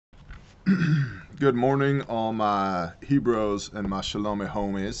Good morning, all my Hebrews and my Shalom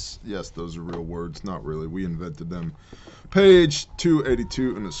homies. Yes, those are real words. Not really. We invented them. Page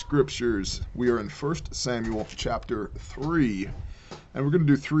 282 in the scriptures. We are in 1 Samuel chapter 3. And we're going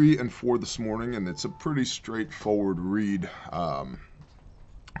to do 3 and 4 this morning. And it's a pretty straightforward read.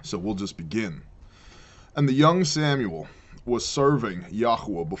 So we'll just begin. And the young Samuel was serving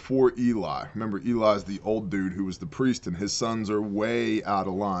Yahweh before Eli. Remember, Eli's the old dude who was the priest, and his sons are way out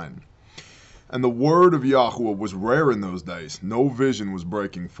of line. And the word of Yahweh was rare in those days. No vision was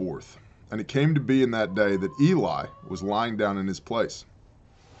breaking forth. And it came to be in that day that Eli was lying down in his place.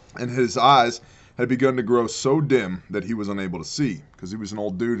 And his eyes had begun to grow so dim that he was unable to see, because he was an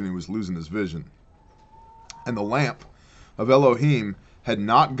old dude and he was losing his vision. And the lamp of Elohim had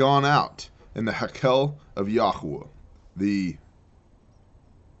not gone out in the Hakel of Yahweh, the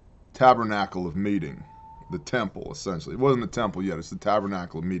tabernacle of meeting, the temple, essentially. It wasn't the temple yet, it's the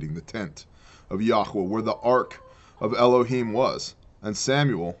tabernacle of meeting, the tent of Yahweh, where the ark of Elohim was. And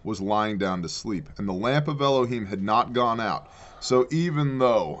Samuel was lying down to sleep. And the lamp of Elohim had not gone out. So even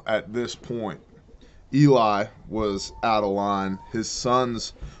though at this point Eli was out of line, his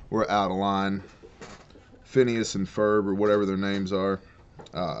sons were out of line, Phineas and Ferb, or whatever their names are,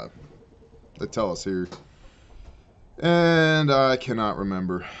 they tell us here. And I cannot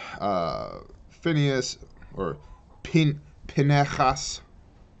remember. Phineas, or Pinechas,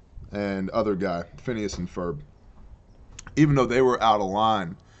 and other guy, Phineas and Ferb. Even though they were out of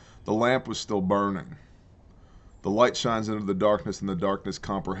line, the lamp was still burning. The light shines into the darkness, and the darkness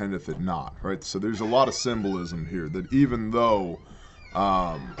comprehendeth it not. Right? So there's a lot of symbolism here, that even though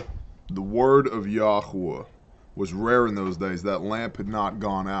the word of Yahweh was rare in those days, that lamp had not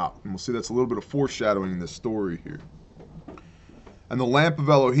gone out. And we'll see that's a little bit of foreshadowing in this story here. And the lamp of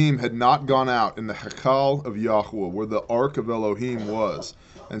Elohim had not gone out in the Hakel of Yahweh, where the ark of Elohim was.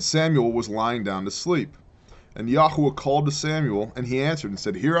 And Samuel was lying down to sleep. And Yahweh called to Samuel, and he answered and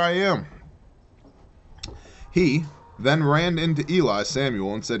said, "Here I am." He then ran into Eli,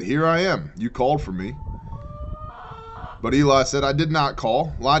 Samuel, and said, "Here I am. You called for me." But Eli said, "I did not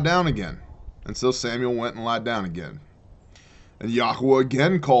call. Lie down again." And so Samuel went and lied down again. And Yahweh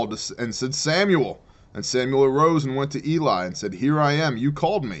again called and said, "Samuel." And Samuel arose and went to Eli and said, "Here I am. You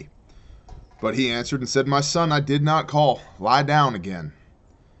called me." But he answered and said, "My son, I did not call. Lie down again."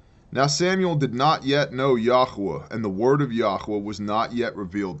 Now Samuel did not yet know Yahweh, and the word of Yahweh was not yet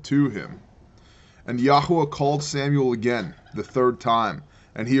revealed to him. And Yahweh called Samuel again, the third time.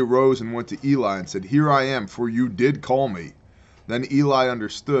 And he arose and went to Eli and said, "Here I am, for you did call me." Then Eli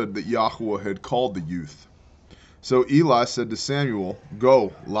understood that Yahweh had called the youth. So Eli said to Samuel,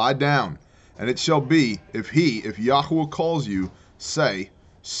 "Go, lie down. And it shall be, if Yahweh calls you, say,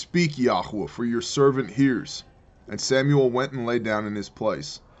 'Speak, Yahweh, for your servant hears.'" And Samuel went and lay down in his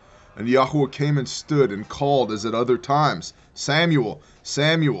place. And Yahweh came and stood and called as at other times, "Samuel,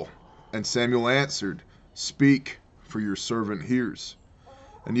 Samuel." And Samuel answered, "Speak, for your servant hears."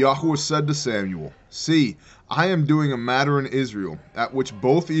 And Yahweh said to Samuel, "See, I am doing a matter in Israel, at which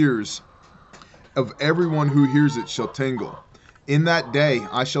both ears of everyone who hears it shall tingle. In that day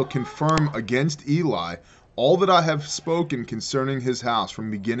I shall confirm against Eli all that I have spoken concerning his house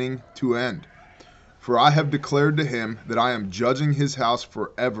from beginning to end. For I have declared to him that I am judging his house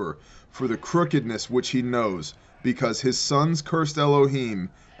forever for the crookedness which he knows, because his sons cursed Elohim,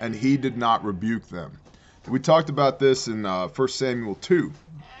 and he did not rebuke them." We talked about this in 1 Samuel 2.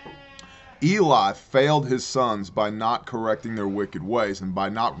 Eli failed his sons by not correcting their wicked ways and by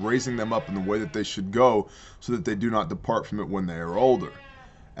not raising them up in the way that they should go, so that they do not depart from it when they are older.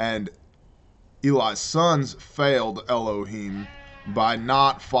 And Eli's sons failed Elohim by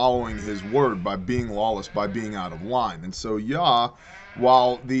not following his word, by being lawless, by being out of line. And so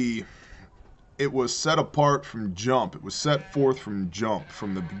while it was set apart from jump, it was set forth from jump,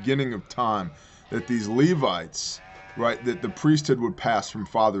 from the beginning of time, that these Levites, right, that the priesthood would pass from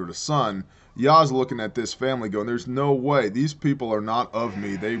father to son, Yah's looking at this family going, there's no way, these people are not of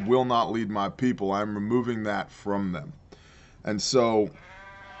me, they will not lead my people, I'm removing that from them. And so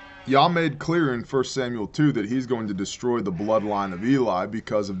Yah made clear in 1 Samuel 2 that he's going to destroy the bloodline of Eli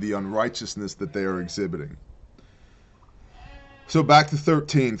because of the unrighteousness that they are exhibiting. So back to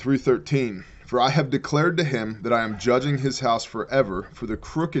 3:13. "For I have declared to him that I am judging his house forever for the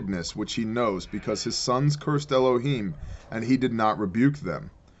crookedness which he knows, because his sons cursed Elohim, and he did not rebuke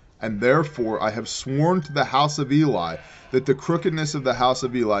them. And therefore I have sworn to the house of Eli that the crookedness of the house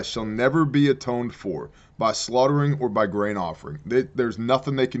of Eli shall never be atoned for by slaughtering or by grain offering." There's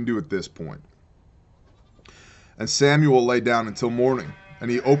nothing they can do at this point. "And Samuel lay down until morning, and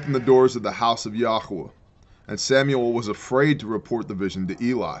he opened the doors of the house of Yahweh. And Samuel was afraid to report the vision to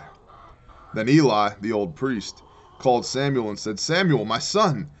Eli. Then Eli, the old priest, called Samuel and said, Samuel, my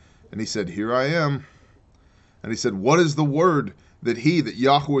son. And he said, Here I am. And he said, What is the word that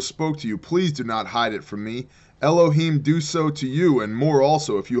Yahweh spoke to you? Please do not hide it from me. Elohim do so to you, and more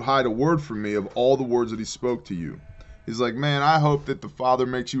also, if you hide a word from me of all the words that he spoke to you. He's like, man, I hope that the Father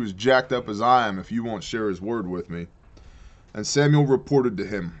makes you as jacked up as I am if you won't share his word with me. And Samuel reported to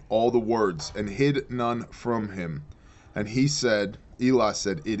him all the words, and hid none from him. And Eli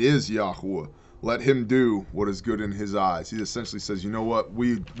said, It is Yahweh. Let him do what is good in his eyes. He essentially says, you know what?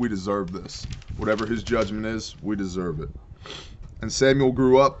 We deserve this. Whatever his judgment is, we deserve it. And Samuel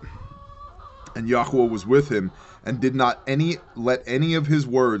grew up, and Yahweh was with him, and did not let any of his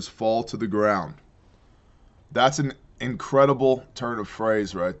words fall to the ground. That's an incredible turn of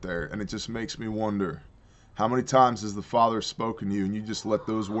phrase right there, and it just makes me wonder, how many times has the Father spoken to you and you just let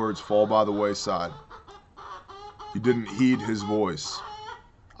those words fall by the wayside? You didn't heed his voice.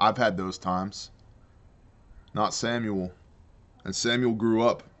 I've had those times. Not Samuel. And Samuel grew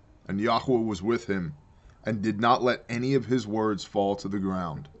up, and Yahweh was with him, and did not let any of his words fall to the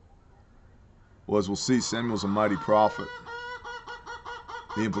ground. Well, as we'll see, Samuel's a mighty prophet.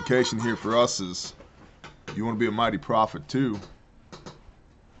 The implication here for us is, you want to be a mighty prophet too,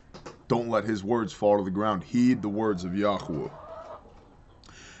 don't let his words fall to the ground. Heed the words of Yahweh.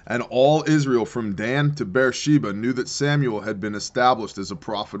 And all Israel from Dan to Beersheba knew that Samuel had been established as a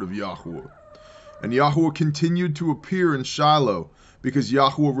prophet of Yahweh. And Yahweh continued to appear in Shiloh, because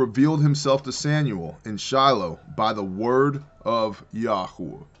Yahweh revealed himself to Samuel in Shiloh by the word of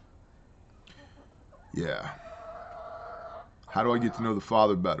Yahweh. Yeah. How do I get to know the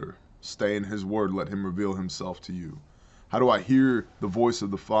Father better? Stay in his word, let him reveal himself to you. How do I hear the voice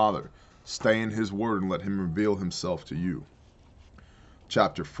of the Father? Stay in his word and let him reveal himself to you.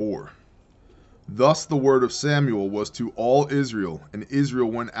 Chapter 4. Thus the word of Samuel was to all Israel, and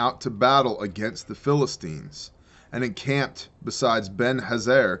Israel went out to battle against the Philistines, and encamped besides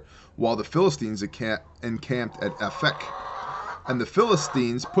Ben-Hazer, while the Philistines encamped at Aphek. And the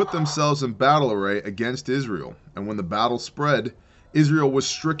Philistines put themselves in battle array against Israel. And when the battle spread, Israel was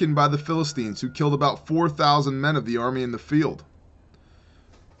stricken by the Philistines, who killed about 4,000 men of the army in the field.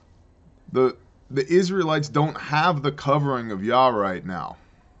 The Israelites don't have the covering of Yah right now.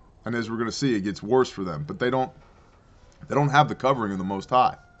 And as we're going to see, it gets worse for them. But they don't have the covering of the Most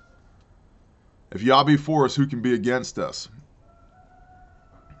High. If Yah be for us, who can be against us?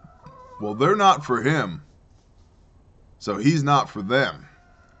 Well, they're not for him, so he's not for them.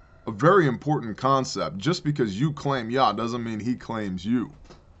 A very important concept. Just because you claim Yah doesn't mean he claims you.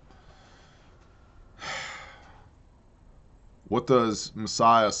 What does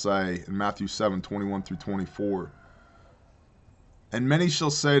Messiah say in Matthew 7:21 through 24? And many shall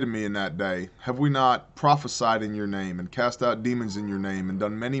say to me in that day, Have we not prophesied in your name, and cast out demons in your name, and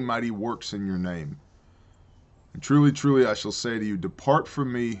done many mighty works in your name? And truly, truly, I shall say to you, Depart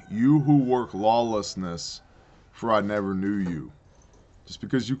from me, you who work lawlessness, for I never knew you. Just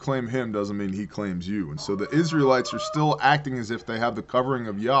because you claim him doesn't mean he claims you. And so the Israelites are still acting as if they have the covering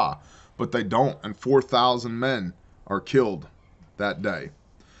of Yah, but they don't, and 4,000 men are killed that day.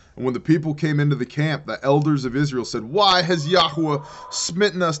 And when the people came into the camp, the elders of Israel said, Why has Yahweh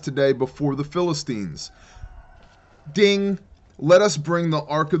smitten us today before the Philistines? Ding! Let us bring the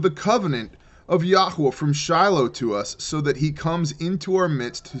ark of the covenant of Yahweh from Shiloh to us, so that he comes into our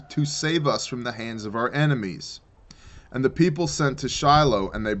midst to save us from the hands of our enemies. And the people sent to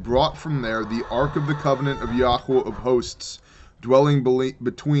Shiloh, and they brought from there the ark of the covenant of Yahweh of hosts, dwelling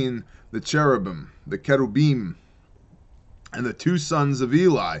between the cherubim, the cherubim, and the two sons of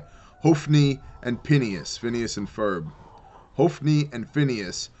Eli, Hophni and Phinehas, Phinehas and Ferb. Hophni and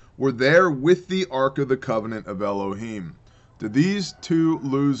Phinehas were there with the ark of the covenant of Elohim. Do these two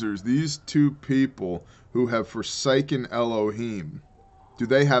losers, these two people who have forsaken Elohim, do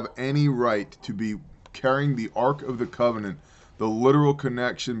they have any right to be carrying the ark of the covenant, the literal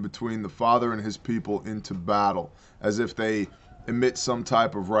connection between the Father and his people, into battle, as if they emit some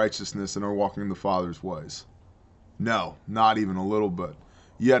type of righteousness and are walking in the Father's ways? No, not even a little bit.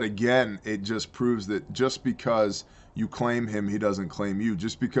 Yet again, it just proves that just because you claim him, he doesn't claim you.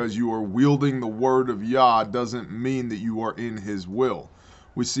 Just because you are wielding the word of Yah doesn't mean that you are in his will.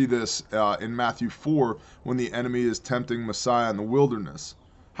 We see this in Matthew 4 when the enemy is tempting Messiah in the wilderness.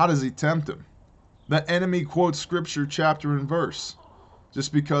 How does he tempt him? The enemy quotes scripture chapter and verse.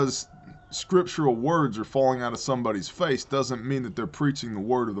 Just because scriptural words are falling out of somebody's face doesn't mean that they're preaching the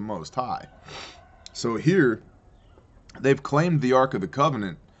word of the Most High. So here, they've claimed the Ark of the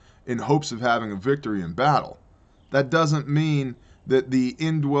Covenant in hopes of having a victory in battle. That doesn't mean that the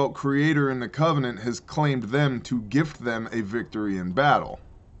indwelt Creator in the covenant has claimed them to gift them a victory in battle.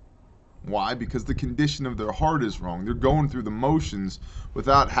 Why? Because the condition of their heart is wrong. They're going through the motions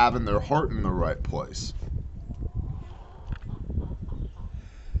without having their heart in the right place.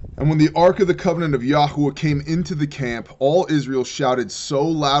 And when the ark of the covenant of Yahweh came into the camp, all Israel shouted so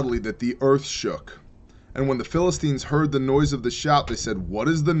loudly that the earth shook. And when the Philistines heard the noise of the shout, they said, "What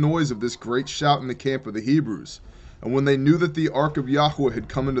is the noise of this great shout in the camp of the Hebrews?" And when they knew that the ark of Yahweh had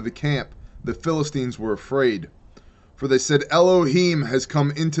come into the camp, the Philistines were afraid. For they said, "Elohim has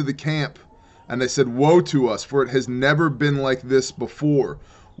come into the camp." And they said, "Woe to us, for it has never been like this before.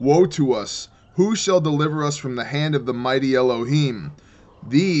 Woe to us! Who shall deliver us from the hand of the mighty Elohim?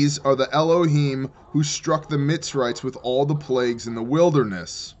 These are the Elohim who struck the Mitzrites with all the plagues in the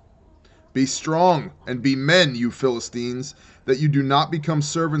wilderness. Be strong and be men, you Philistines, that you do not become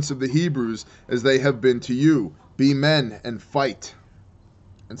servants of the Hebrews as they have been to you. Be men and fight."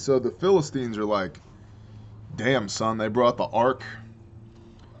 And so the Philistines are like, "Damn, son, they brought the ark.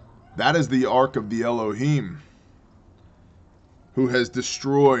 That is the ark of the Elohim, who has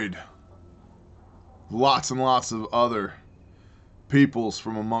destroyed lots and lots of other peoples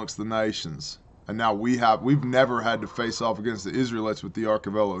from amongst the nations. And now we've never had to face off against the Israelites with the ark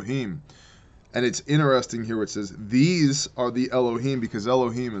of Elohim." And it's interesting here where it says, "These are the Elohim," because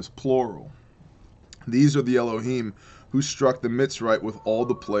Elohim is plural. "These are the Elohim who struck the Mitzrite with all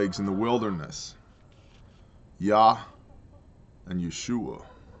the plagues in the wilderness." Yah and Yeshua.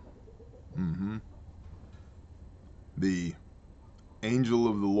 The angel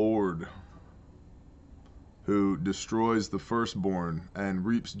of the Lord who destroys the firstborn and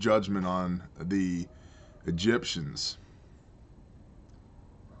reaps judgment on the Egyptians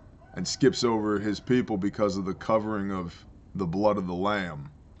and skips over his people because of the covering of the blood of the Lamb.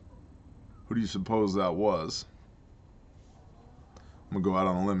 Who do you suppose that was? I'm going to go out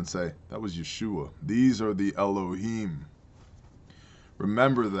on a limb and say, that was Yeshua. These are the Elohim.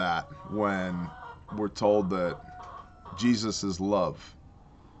 Remember that when we're told that Jesus is love.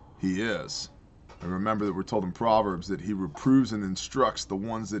 He is. And remember that we're told in Proverbs that he reproves and instructs the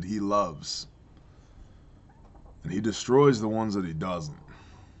ones that he loves. And he destroys the ones that he doesn't.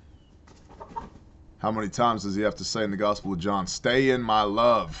 How many times does he have to say in the Gospel of John, "Stay in my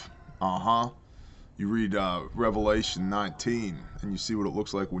love"? You read Revelation 19, and you see what it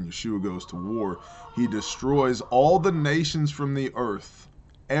looks like when Yeshua goes to war. He destroys all the nations from the earth,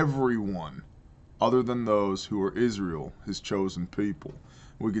 everyone, other than those who are Israel, his chosen people.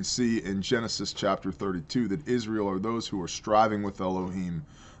 We could see in Genesis chapter 32 that Israel are those who are striving with Elohim,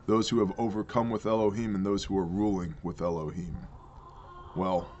 those who have overcome with Elohim, and those who are ruling with Elohim.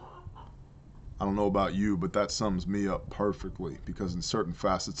 Well, I don't know about you, but that sums me up perfectly, because in certain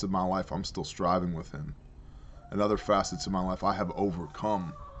facets of my life, I'm still striving with him. In other facets of my life, I have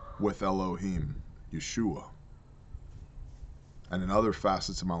overcome with Elohim, Yeshua. And in other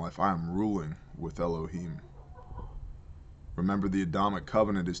facets of my life, I am ruling with Elohim. Remember, the Adamic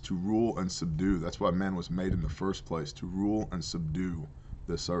covenant is to rule and subdue. That's why man was made in the first place, to rule and subdue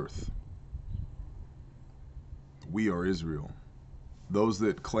this earth. We are Israel. Those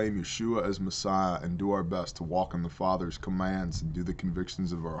that claim Yeshua as Messiah and do our best to walk in the Father's commands and do the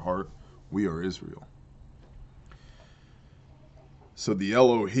convictions of our heart, we are Israel. So the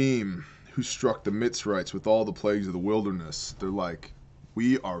Elohim who struck the Mitzrites with all the plagues of the wilderness, they're like,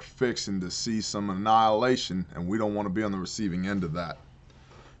 we are fixing to see some annihilation, and we don't want to be on the receiving end of that.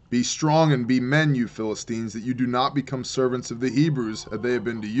 Be strong and be men, you Philistines, that you do not become servants of the Hebrews as they have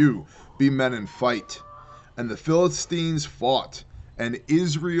been to you. Be men and fight. And the Philistines fought, and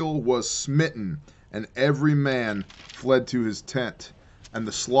Israel was smitten, and every man fled to his tent. And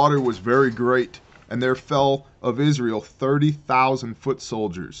the slaughter was very great, and there fell of Israel 30,000 foot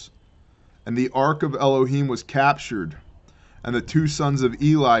soldiers. And the ark of Elohim was captured, and the two sons of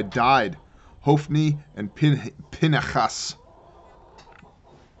Eli died, Hophni and Pinchas.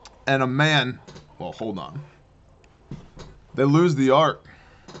 And a man, well, hold on. They lose the ark,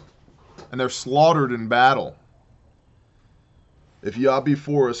 and they're slaughtered in battle. If Yah be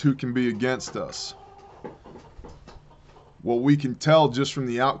for us, who can be against us? Well, we can tell just from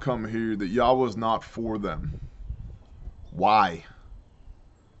the outcome here that Yah was not for them. Why?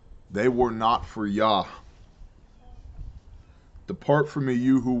 They were not for Yah. Depart from me,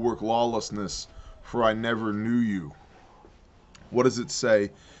 you who work lawlessness, for I never knew you. What does it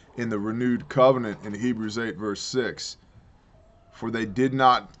say in the renewed covenant in Hebrews 8 verse 6? For they did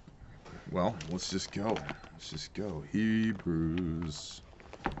not, well, let's just go. Hebrews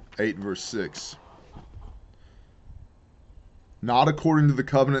 8 verse 6. Not according to the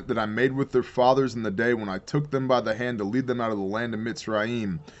covenant that I made with their fathers in the day when I took them by the hand to lead them out of the land of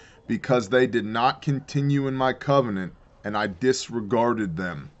Mitzrayim, because they did not continue in my covenant, and I disregarded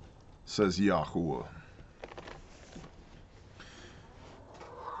them. says Yahweh.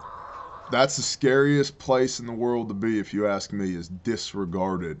 That's the scariest place in the world to be, if you ask me, is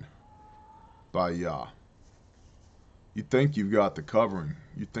disregarded by Yah. You think you've got the covering.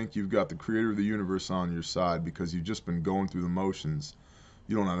 You think you've got the creator of the universe on your side because you've just been going through the motions.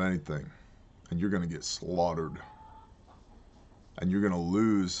 You don't have anything. And you're going to get slaughtered. And you're going to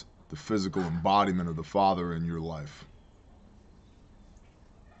lose the physical embodiment of the Father in your life.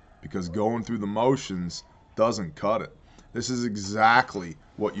 Because going through the motions doesn't cut it. This is exactly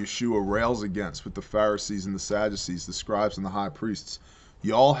what Yeshua rails against with the Pharisees and the Sadducees, the scribes and the high priests.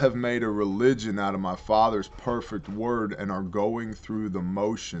 Y'all have made a religion out of my Father's perfect word and are going through the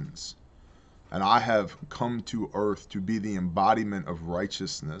motions. And I have come to earth to be the embodiment of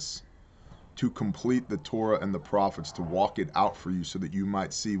righteousness, to complete the Torah and the prophets, to walk it out for you so that you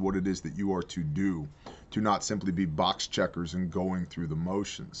might see what it is that you are to do, to not simply be box checkers and going through the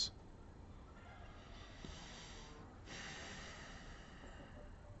motions.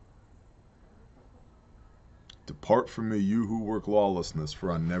 Depart from me, you who work lawlessness,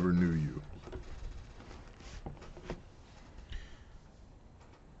 for I never knew you.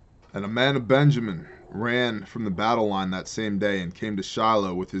 And a man of Benjamin ran from the battle line that same day and came to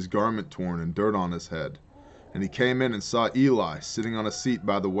Shiloh with his garment torn and dirt on his head. And he came in and saw Eli sitting on a seat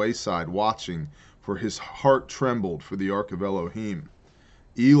by the wayside watching, for his heart trembled for the ark of Elohim.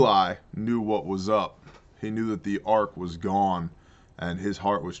 Eli knew what was up. He knew that the ark was gone, and his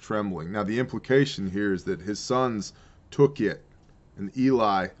heart was trembling. Now the implication here is that his sons took it, and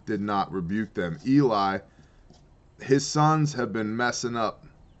Eli did not rebuke them. Eli, his sons have been messing up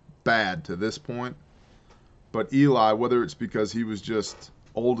bad to this point, but Eli, whether it's because he was just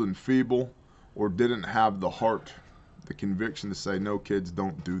old and feeble or didn't have the heart, the conviction to say, no kids,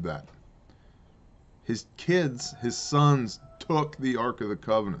 don't do that. His kids, his sons, took the Ark of the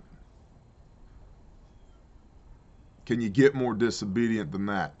Covenant. Can you get more disobedient than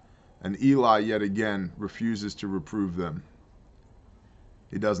that? And Eli, yet again, refuses to reprove them.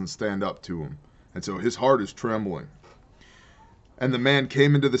 He doesn't stand up to him. And so his heart is trembling. And the man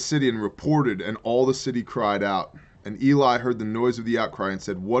came into the city and reported, and all the city cried out. And Eli heard the noise of the outcry and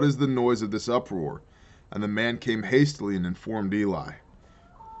said, what is the noise of this uproar? And the man came hastily and informed Eli.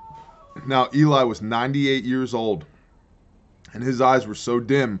 Now Eli was 98 years old, and his eyes were so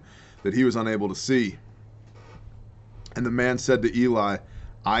dim that he was unable to see. And the man said to Eli,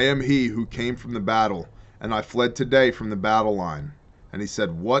 I am he who came from the battle, and I fled today from the battle line. And he said,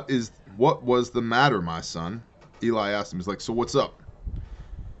 what was the matter, my son? Eli asked him, he's like, so what's up?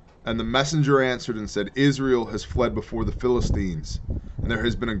 And the messenger answered and said, Israel has fled before the Philistines, and there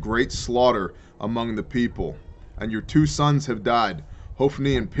has been a great slaughter among the people. And your 2 sons have died,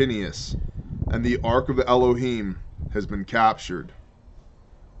 Hophni and Phinehas, and the ark of Elohim has been captured.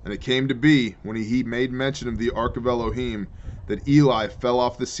 And it came to be, when he made mention of the ark of Elohim, that Eli fell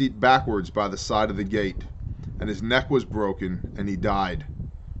off the seat backwards by the side of the gate, and his neck was broken, and he died.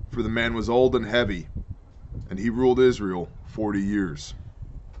 For the man was old and heavy, and he ruled Israel 40 years.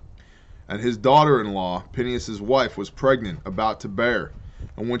 And his daughter-in-law, Phinehas' wife, was pregnant, about to bear.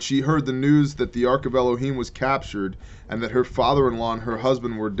 And when she heard the news that the ark of Elohim was captured, and that her father-in-law and her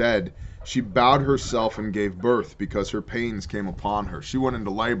husband were dead, she bowed herself and gave birth, because her pains came upon her. She went into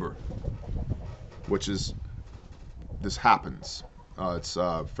labor, which is, this happens. It's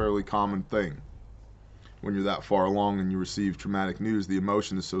a fairly common thing. When you're that far along and you receive traumatic news, the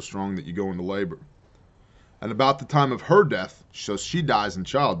emotion is so strong that you go into labor. And about the time of her death, so she dies in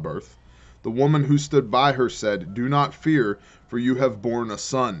childbirth, the woman who stood by her said, do not fear, for you have borne a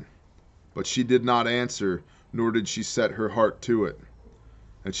son. But she did not answer, nor did she set her heart to it.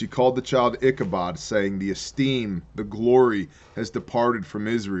 And she called the child Ichabod, saying, the esteem, the glory, has departed from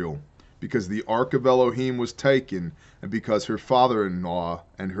Israel, because the ark of Elohim was taken, and because her father-in-law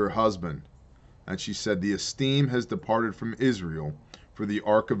and her husband. And she said, the esteem has departed from Israel, for the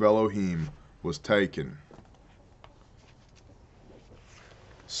ark of Elohim was taken.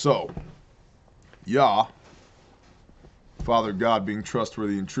 So, Yah, Father God, being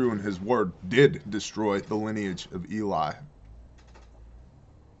trustworthy and true in his word, did destroy the lineage of Eli.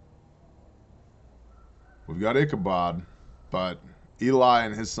 We've got Ichabod, but Eli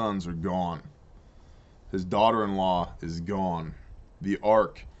and his sons are gone. His daughter-in-law is gone. The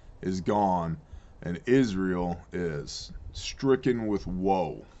ark is gone. And Israel is stricken with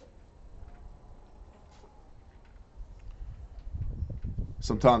woe.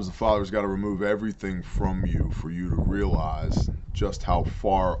 Sometimes the Father's got to remove everything from you for you to realize just how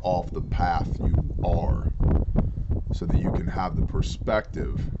far off the path you are, so that you can have the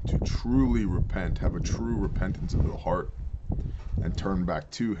perspective to truly repent, have a true repentance of the heart, and turn back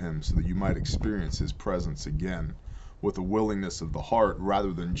to him so that you might experience his presence again with a willingness of the heart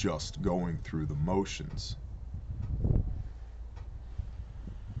rather than just going through the motions.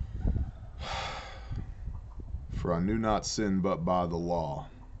 For I knew not sin but by the law.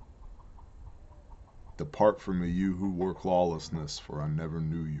 Depart from me, you who work lawlessness, for I never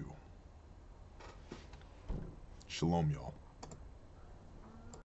knew you. Shalom, y'all.